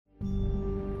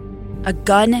a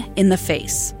gun in the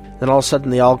face. Then all of a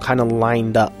sudden they all kind of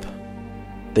lined up.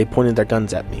 They pointed their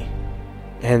guns at me.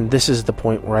 And this is the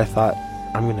point where I thought,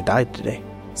 I'm going to die today.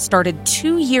 Started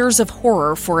 2 years of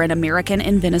horror for an American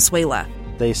in Venezuela.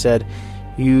 They said,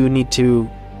 you need to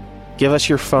give us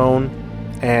your phone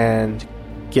and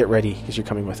get ready because you're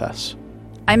coming with us.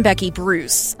 I'm Becky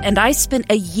Bruce, and I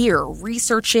spent a year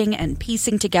researching and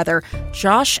piecing together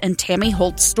Josh and Tammy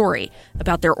Holt's story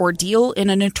about their ordeal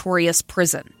in a notorious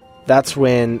prison. That's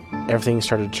when everything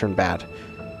started to turn bad.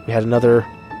 We had another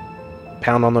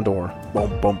pound on the door.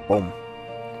 Boom, boom, boom.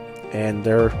 And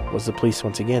there was the police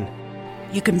once again.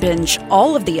 You can binge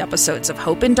all of the episodes of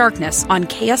Hope in Darkness on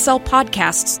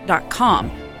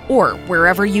KSLpodcasts.com or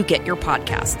wherever you get your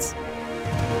podcasts.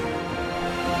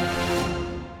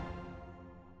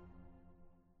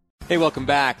 Hey, welcome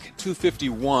back.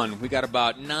 2:51. We got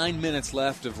about 9 minutes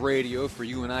left of radio for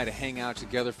you and I to hang out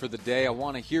together for the day. I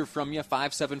want to hear from you.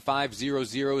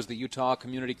 57500 is the Utah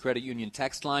Community Credit Union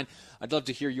text line. I'd love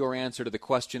to hear your answer to the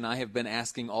question I have been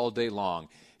asking all day long.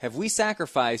 Have we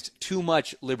sacrificed too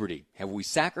much liberty? Have we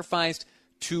sacrificed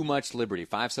too much liberty?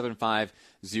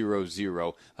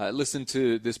 57500. Listen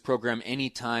to this program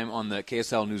anytime on the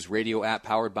KSL News Radio app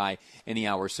powered by Any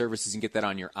Hour Services. You can get that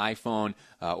on your iPhone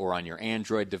or on your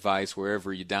Android device.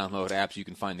 Wherever you download apps, you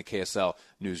can find the KSL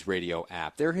News Radio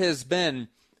app. There has been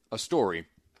a story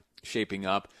shaping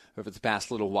up over the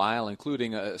past little while,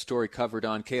 including a story covered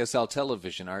on KSL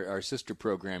Television, our sister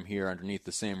program here underneath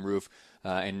the same roof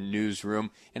and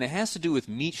newsroom, and it has to do with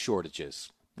meat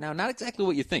shortages. Now, not exactly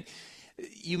what you think.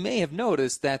 You may have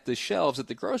noticed that the shelves at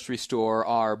the grocery store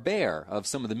are bare of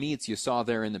some of the meats you saw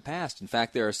there in the past. In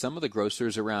fact, there are some of the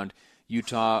grocers around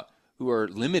Utah who are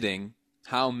limiting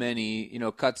how many,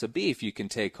 cuts of beef you can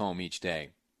take home each day.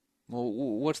 Well,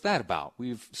 what's that about?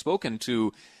 We've spoken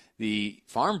to the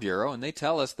Farm Bureau, and they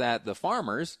tell us that the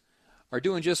farmers are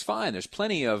doing just fine. There's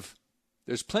plenty of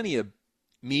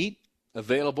meat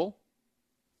available.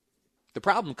 The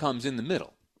problem comes in the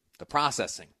middle, the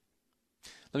processing.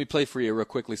 Let me play for you real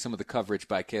quickly some of the coverage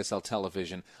by KSL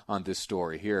Television on this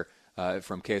story here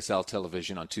from KSL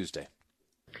Television on Tuesday.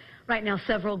 Right now,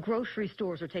 several grocery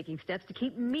stores are taking steps to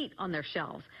keep meat on their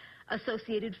shelves.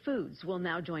 Associated Foods will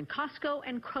now join Costco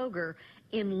and Kroger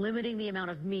in limiting the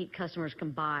amount of meat customers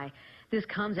can buy. This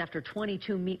comes after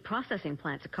 22 meat processing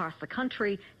plants across the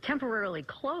country temporarily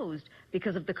closed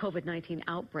because of the COVID-19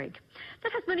 outbreak.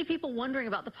 That has many people wondering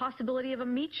about the possibility of a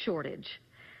meat shortage.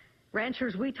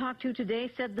 Ranchers we talked to today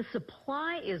said the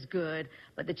supply is good,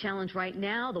 but the challenge right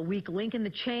now, the weak link in the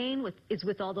chain, is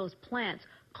with all those plants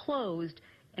closed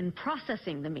and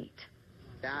processing the meat.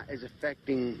 That is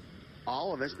affecting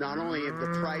all of us. Not only have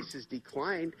the prices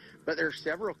declined, but there are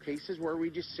several cases where we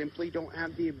just simply don't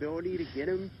have the ability to get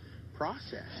them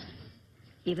processed.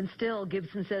 Even still,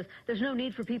 Gibson says there's no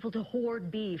need for people to hoard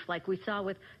beef like we saw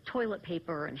with toilet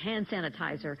paper and hand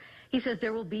sanitizer. He says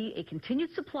there will be a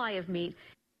continued supply of meat.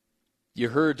 You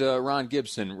heard Ron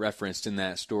Gibson referenced in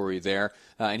that story there,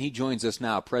 and he joins us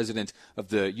now, president of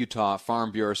the Utah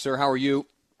Farm Bureau. Sir, how are you?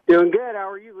 Doing good. How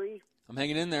are you, Lee? I'm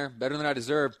hanging in there, better than I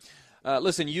deserve.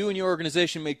 Listen, you and your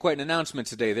organization made quite an announcement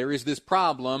today. There is this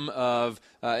problem of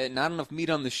not enough meat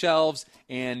on the shelves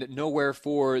and nowhere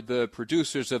for the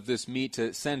producers of this meat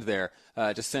to send their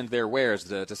wares,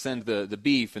 to send the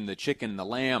beef and the chicken and the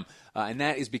lamb, and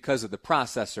that is because of the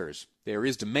processors. There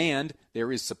is demand, there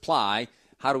is supply.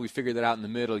 How do we figure that out in the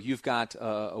middle? You've got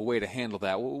a way to handle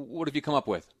that. What have you come up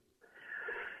with?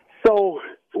 So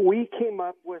we came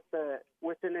up with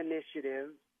an initiative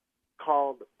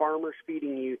called Farmers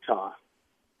Feeding Utah.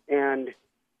 And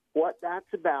what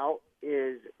that's about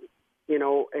is,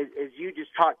 as you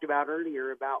just talked about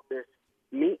earlier about this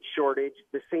meat shortage,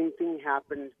 the same thing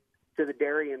happened to the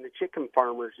dairy and the chicken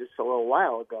farmers just a little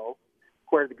while ago,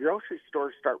 where the grocery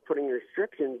stores start putting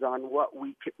restrictions on what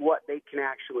they can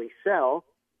actually sell.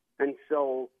 And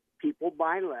so people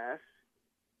buy less,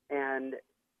 and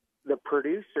the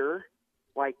producer,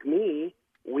 like me,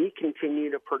 we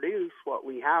continue to produce what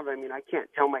we have. I mean, I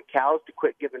can't tell my cows to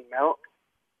quit giving milk.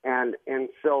 And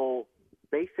so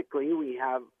basically we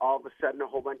have all of a sudden a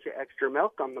whole bunch of extra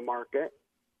milk on the market,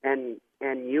 and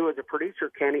you as a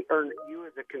producer you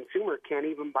as a consumer can't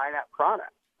even buy that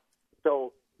product.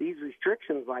 So these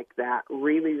restrictions like that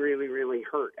really, really, really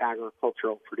hurt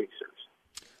agricultural producers.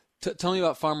 Tell me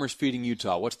about Farmers Feeding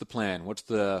Utah. What's the plan? What's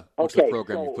the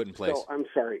program you put in place?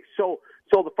 So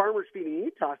the Farmers Feeding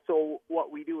Utah, so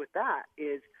what we do with that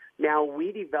is now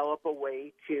we develop a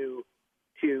way to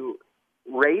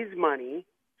raise money.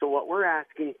 So what we're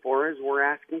asking for is we're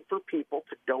asking for people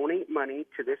to donate money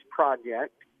to this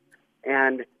project,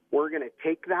 and we're going to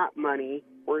take that money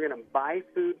we're going to buy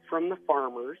food from the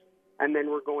farmers, and then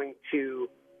we're going to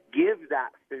give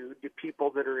that food to people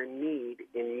that are in need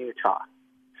in Utah.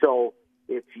 So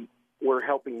we're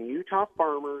helping Utah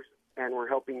farmers and we're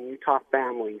helping Utah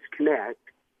families connect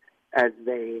as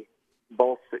they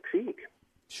both succeed.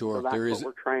 Sure. So that's what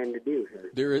we're trying to do here.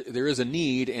 There is a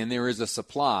need and there is a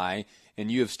supply,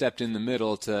 and you have stepped in the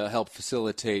middle to help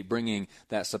facilitate bringing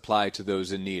that supply to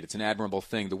those in need. It's an admirable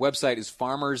thing. The website is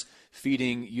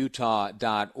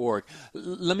farmersfeedingutah.org.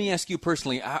 Let me ask you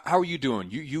personally, how are you doing?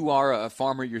 You are a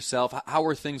farmer yourself. How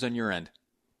are things on your end?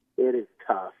 It is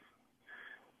tough.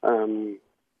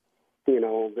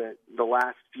 The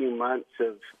last few months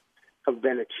have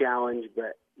been a challenge,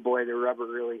 but boy, the rubber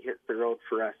really hits the road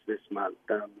for us this month.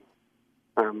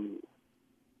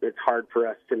 It's hard for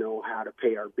us to know how to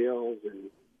pay our bills,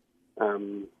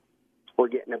 and we're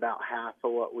getting about half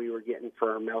of what we were getting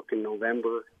for our milk in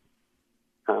November.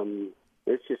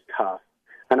 It's just tough.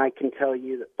 And I can tell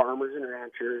you that farmers and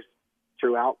ranchers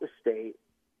throughout the state,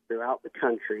 throughout the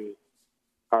country,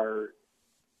 are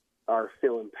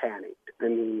feeling panicked. I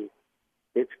mean,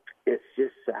 it's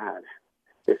just sad.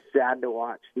 It's sad to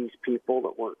watch these people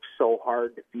that work so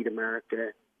hard to feed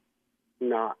America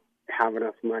not have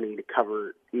enough money to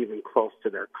cover even close to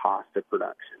their cost of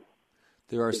production.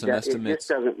 There are some estimates. It just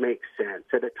doesn't make sense.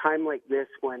 At a time like this,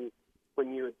 when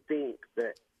you would think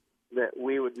that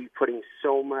we would be putting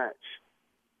so much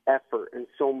effort and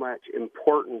so much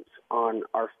importance on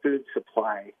our food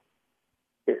supply,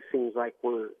 it seems like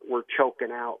we're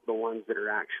choking out the ones that are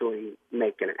actually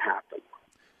making it happen.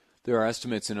 There are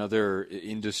estimates in other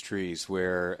industries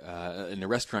where, in the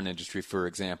restaurant industry, for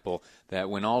example, that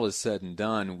when all is said and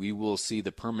done, we will see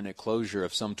the permanent closure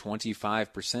of some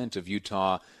 25% of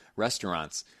Utah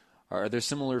restaurants. Are there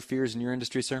similar fears in your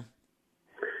industry, sir?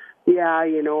 Yeah,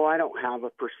 I don't have a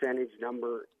percentage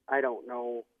number. I don't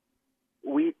know.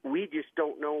 We just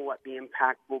don't know what the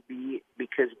impact will be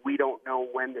because we don't know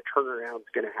when the turnaround's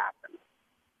going to happen.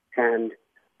 And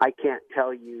I can't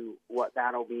tell you what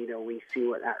that'll be till we see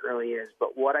what that really is.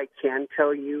 But what I can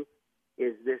tell you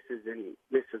is this is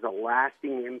a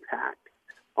lasting impact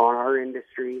on our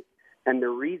industry. And the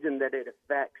reason that it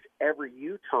affects every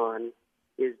Utahn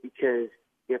is because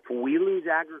if we lose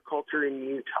agriculture in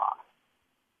Utah,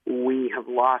 we have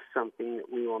lost something that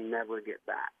we will never get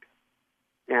back.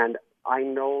 And I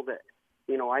know that,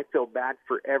 I feel bad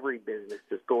for every business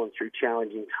that's going through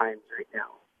challenging times right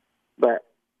now. But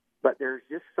there's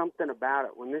just something about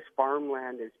it. When this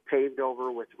farmland is paved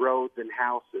over with roads and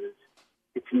houses,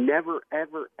 it's never,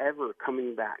 ever, ever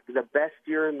coming back. The best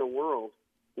year in the world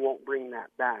won't bring that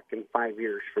back in 5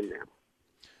 years from now.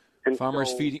 And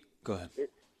Farmers Feeding... Go ahead.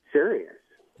 It's serious.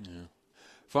 Yeah.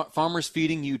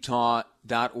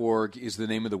 Farmersfeedingutah.org is the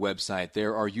name of the website.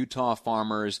 There are Utah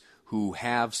farmers who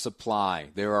have supply.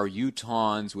 There are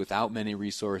Utahns without many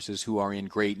resources who are in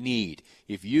great need.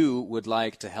 If you would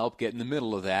like to help get in the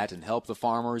middle of that and help the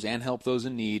farmers and help those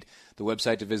in need, the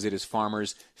website to visit is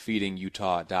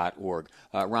farmersfeedingutah.org.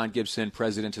 Ron Gibson,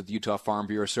 president of the Utah Farm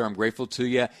Bureau. Sir, I'm grateful to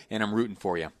you, and I'm rooting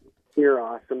for you. You're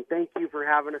awesome. Thank you for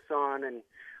having us on, and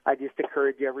I just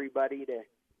encourage everybody to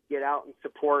get out and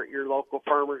support your local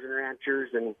farmers and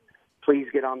ranchers, and please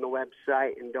get on the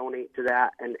website and donate to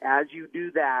that. And as you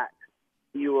do that,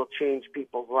 you will change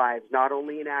people's lives, not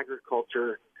only in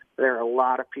agriculture. There are a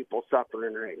lot of people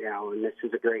suffering right now, and this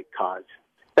is a great cause.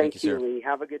 Thank you, Lee.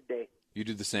 Have a good day. You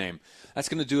do the same. That's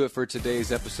going to do it for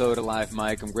today's episode of Live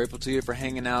Mike. I'm grateful to you for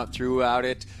hanging out throughout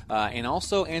it and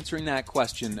also answering that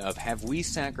question of, have we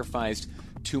sacrificed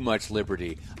too much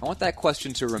liberty? I want that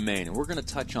question to remain, and we're going to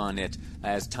touch on it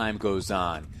as time goes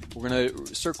on. We're going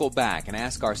to circle back and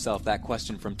ask ourselves that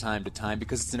question from time to time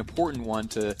because it's an important one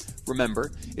to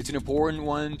remember. It's an important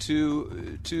one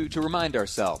to remind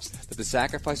ourselves that the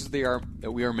sacrifices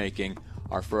that we are making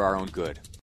are for our own good.